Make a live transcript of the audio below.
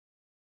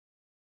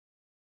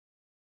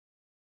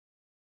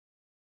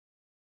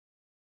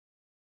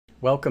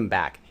Welcome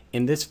back.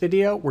 In this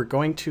video, we're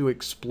going to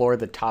explore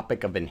the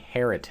topic of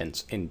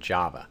inheritance in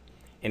Java.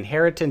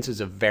 Inheritance is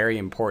a very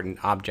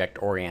important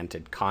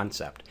object-oriented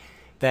concept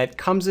that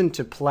comes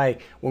into play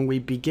when we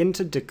begin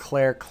to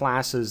declare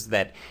classes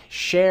that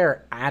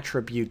share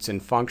attributes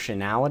and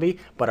functionality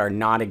but are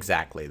not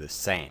exactly the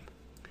same.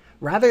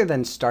 Rather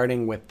than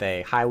starting with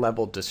a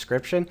high-level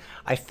description,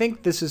 I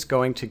think this is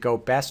going to go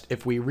best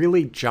if we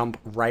really jump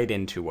right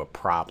into a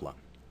problem.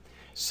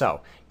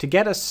 So, to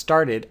get us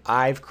started,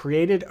 I've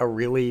created a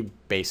really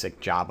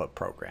basic Java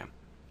program.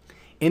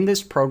 In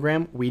this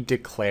program, we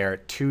declare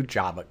two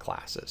Java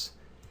classes,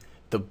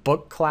 the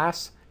book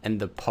class and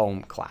the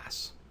poem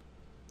class.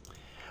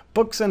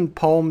 Books and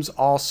poems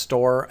all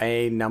store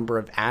a number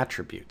of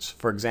attributes.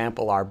 For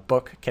example, our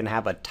book can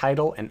have a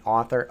title, an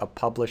author, a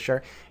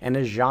publisher, and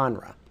a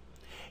genre.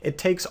 It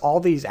takes all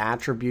these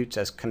attributes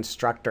as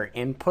constructor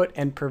input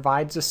and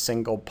provides a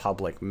single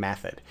public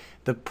method,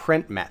 the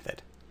print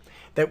method,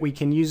 that we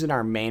can use in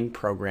our main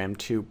program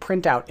to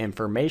print out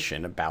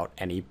information about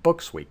any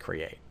books we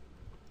create.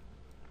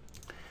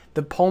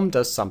 The poem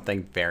does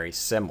something very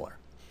similar.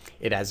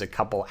 It has a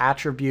couple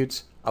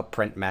attributes, a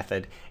print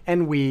method,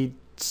 and we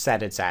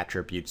set its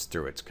attributes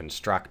through its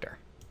constructor.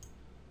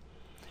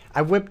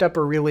 I whipped up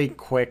a really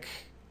quick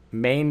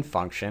main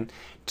function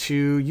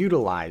to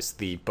utilize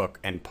the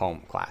book and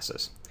poem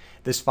classes.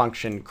 This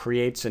function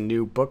creates a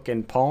new book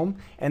and poem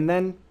and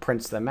then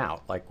prints them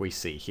out like we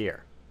see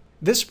here.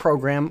 This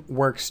program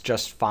works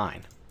just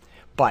fine,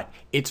 but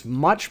it's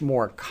much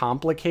more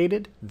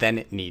complicated than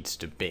it needs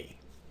to be.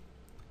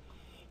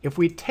 If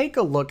we take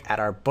a look at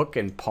our book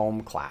and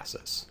poem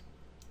classes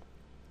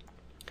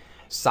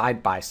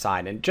side by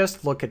side and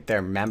just look at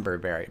their member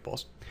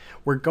variables,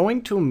 we're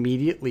going to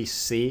immediately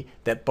see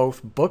that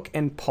both book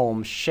and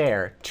poem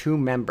share two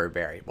member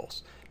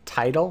variables,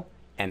 title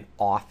and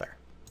author.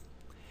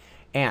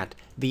 And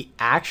the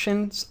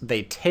actions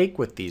they take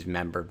with these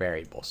member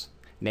variables,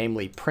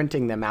 namely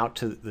printing them out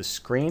to the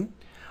screen,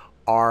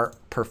 are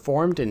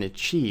performed and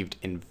achieved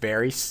in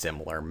very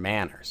similar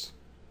manners.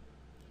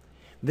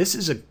 This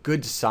is a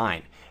good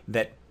sign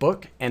that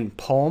book and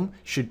poem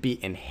should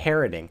be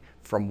inheriting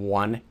from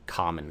one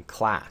common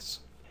class.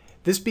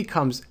 This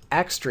becomes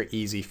extra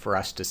easy for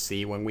us to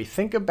see when we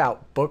think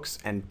about books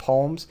and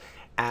poems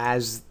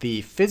as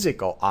the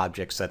physical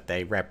objects that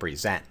they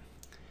represent.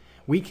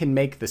 We can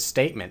make the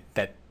statement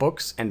that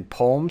books and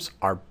poems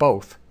are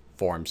both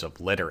forms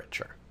of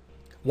literature.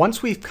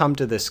 Once we've come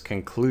to this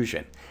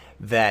conclusion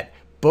that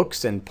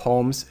books and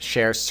poems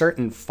share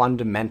certain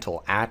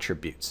fundamental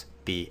attributes,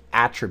 the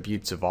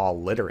attributes of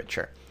all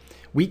literature,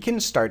 we can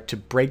start to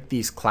break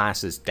these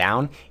classes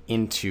down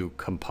into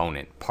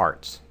component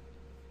parts.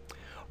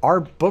 Our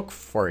book,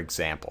 for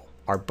example,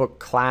 our book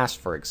class,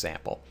 for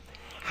example,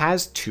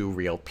 has two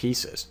real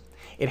pieces.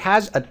 It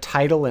has a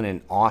title and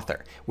an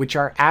author, which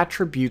are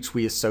attributes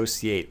we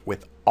associate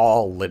with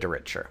all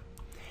literature.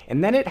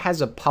 And then it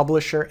has a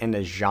publisher and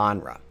a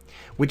genre,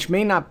 which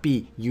may not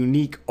be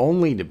unique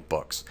only to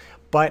books,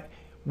 but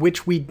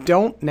which we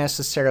don't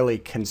necessarily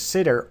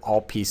consider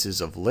all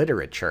pieces of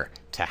literature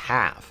to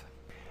have.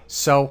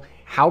 So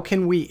how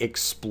can we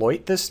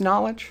exploit this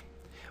knowledge?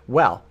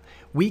 Well,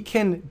 we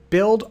can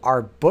build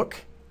our book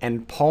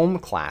and poem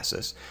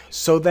classes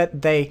so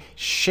that they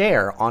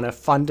share on a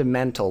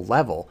fundamental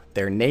level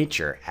their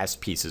nature as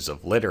pieces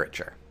of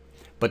literature.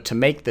 But to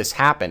make this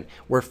happen,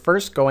 we're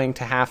first going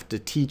to have to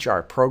teach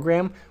our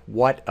program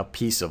what a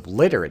piece of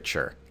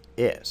literature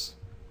is.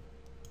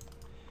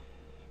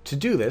 To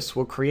do this,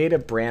 we'll create a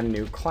brand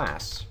new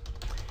class,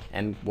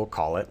 and we'll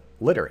call it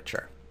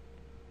literature.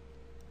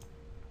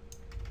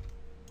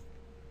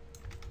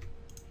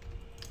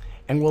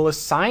 And we'll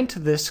assign to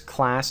this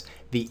class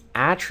the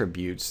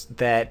attributes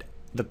that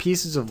the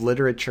pieces of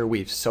literature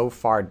we've so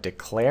far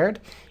declared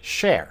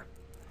share.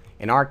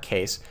 In our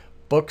case,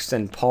 books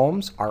and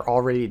poems are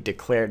already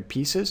declared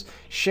pieces,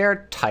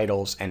 share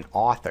titles and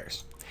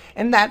authors.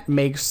 And that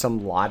makes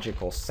some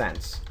logical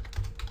sense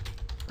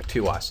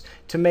to us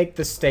to make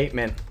the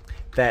statement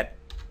that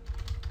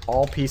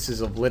all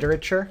pieces of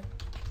literature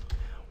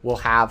will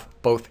have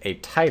both a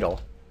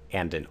title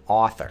and an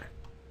author.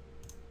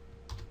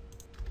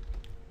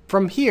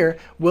 From here,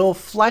 we'll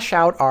flesh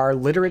out our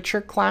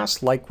literature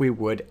class like we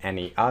would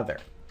any other.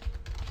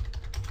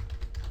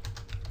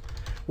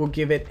 We'll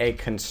give it a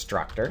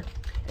constructor,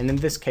 and in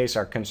this case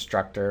our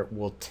constructor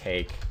will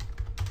take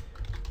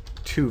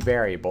two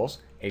variables,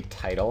 a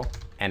title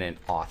and an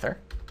author,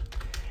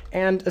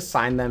 and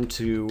assign them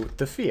to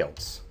the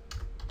fields,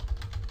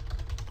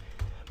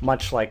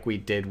 much like we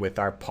did with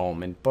our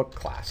poem and book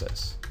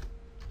classes.